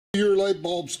Your light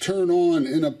bulbs turn on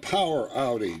in a power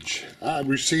outage. I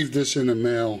received this in the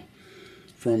mail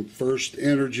from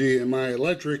FirstEnergy in my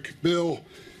electric bill,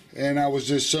 and I was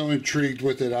just so intrigued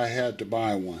with it I had to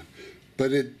buy one.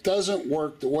 But it doesn't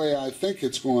work the way I think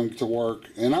it's going to work,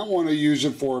 and I want to use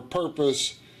it for a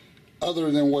purpose other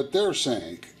than what they're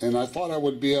saying. And I thought I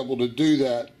would be able to do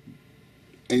that,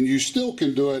 and you still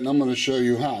can do it, and I'm going to show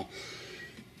you how.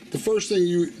 The first thing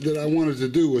that I wanted to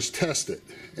do was test it.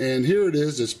 And here it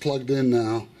is, it's plugged in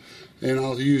now. And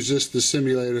I'll use this to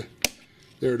simulate it.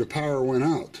 There, the power went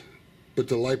out, but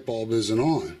the light bulb isn't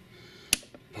on.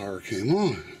 Power came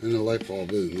on, and the light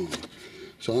bulb isn't on.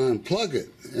 So I unplug it,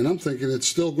 and I'm thinking it's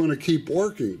still going to keep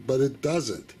working, but it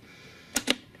doesn't.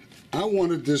 I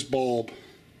wanted this bulb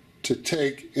to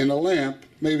take in a lamp,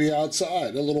 maybe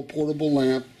outside, a little portable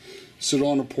lamp, sit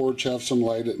on a porch, have some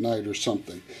light at night or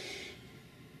something.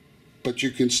 But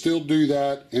you can still do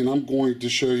that, and I'm going to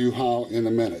show you how in a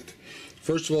minute.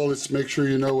 First of all, let's make sure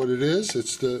you know what it is.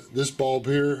 It's this bulb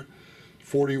here,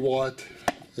 40 watt,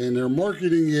 and they're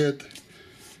marketing it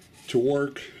to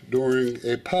work during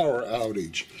a power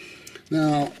outage.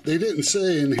 Now, they didn't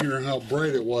say in here how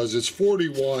bright it was. It's 40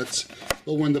 watts,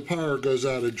 but when the power goes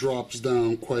out, it drops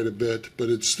down quite a bit, but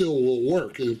it still will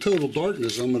work. In total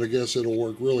darkness, I'm going to guess it'll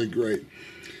work really great.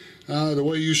 The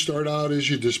way you start out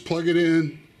is you just plug it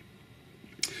in.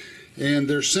 And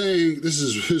they're saying, this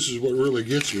is what really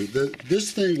gets me, that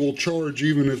this thing will charge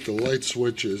even if the light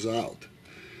switch is out.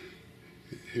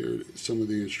 Here are some of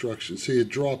the instructions. See, it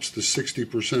drops to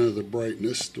 60% of the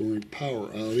brightness during power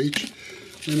outage.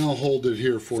 And I'll hold it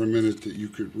here for a minute that you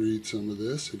could read some of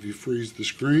this if you freeze the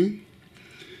screen.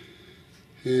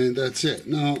 And that's it.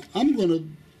 Now, I'm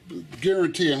going to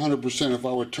guarantee 100% if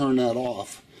I would turn that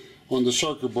off on the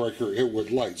circuit breaker, it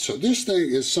would light. So this thing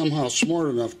is somehow smart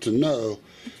enough to know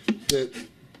that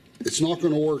it's not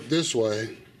going to work this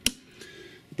way,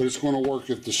 but it's going to work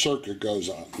if the circuit goes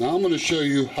out. Now I'm going to show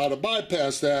you how to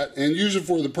bypass that and use it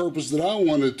for the purpose that I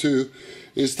wanted to,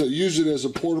 is to use it as a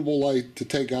portable light to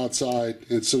take outside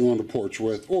and sit on the porch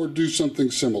with, or do something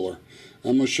similar.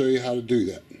 I'm going to show you how to do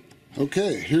that.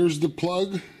 Okay, here's the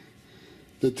plug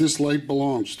that this light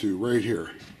belongs to right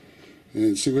here.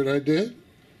 And see what I did?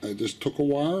 I just took a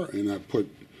wire and I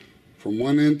put from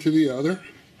one end to the other.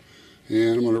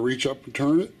 And I'm going to reach up and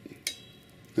turn it,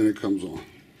 and it comes on.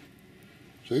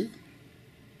 See?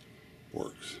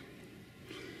 Works.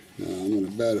 Now I'm going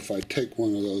to bet if I take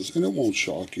one of those, and it won't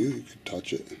shock you, you can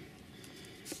touch it.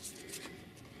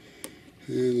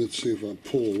 And let's see if I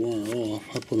pull the wire off.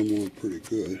 I put them on pretty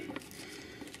good.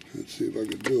 Let's see if I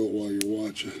can do it while you're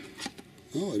watching.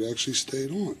 Oh, it actually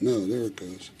stayed on. No, there it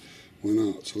goes. Went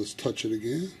out. So let's touch it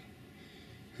again.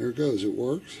 There it goes. It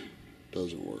works.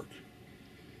 Doesn't work.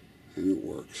 And it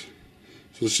works.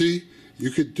 So see,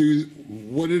 you could do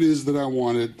what it is that I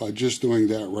wanted by just doing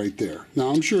that right there. Now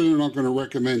I'm sure they're not going to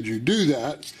recommend you do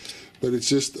that, but it's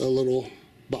just a little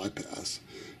bypass.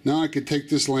 Now I could take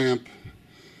this lamp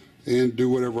and do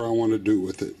whatever I want to do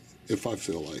with it if I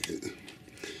feel like it.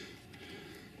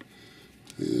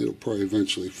 And it'll probably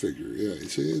eventually figure. Yeah, you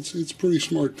see, it's pretty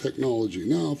smart technology.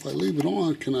 Now if I leave it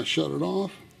on, can I shut it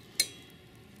off?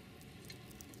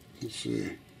 Let's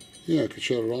see. Yeah, I can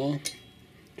shut it off,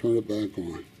 turn it back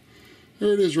on.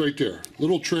 There it is right there.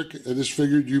 Little trick I just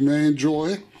figured you may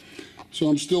enjoy. So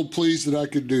I'm still pleased that I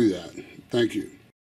could do that. Thank you.